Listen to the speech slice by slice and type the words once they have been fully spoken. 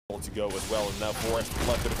to go as well, and now Forrest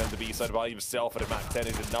left to defend the B side by himself, and a Mac 10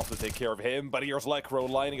 is enough to take care of him. But here's Lekro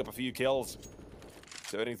lining up a few kills,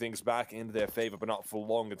 turning things back into their favor, but not for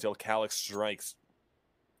long until Calyx strikes.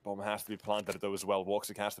 Bomb has to be planted though as well.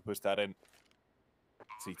 Woxic has to push that in.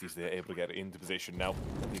 CT's there, able to get into position now.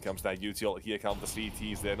 Here comes that util. Here come the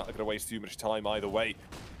CTs. They're not going to waste too much time either way.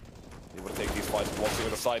 They want to take these fights. Woxic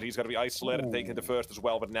on the side. He's going to be isolated and taken to first as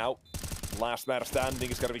well. But now, last man standing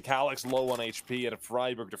is going to be Calyx, low on HP, and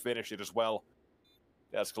friberg to finish it as well.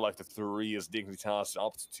 That's collected 3 as Dignitas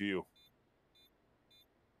up to 2.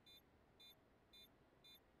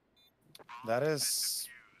 That is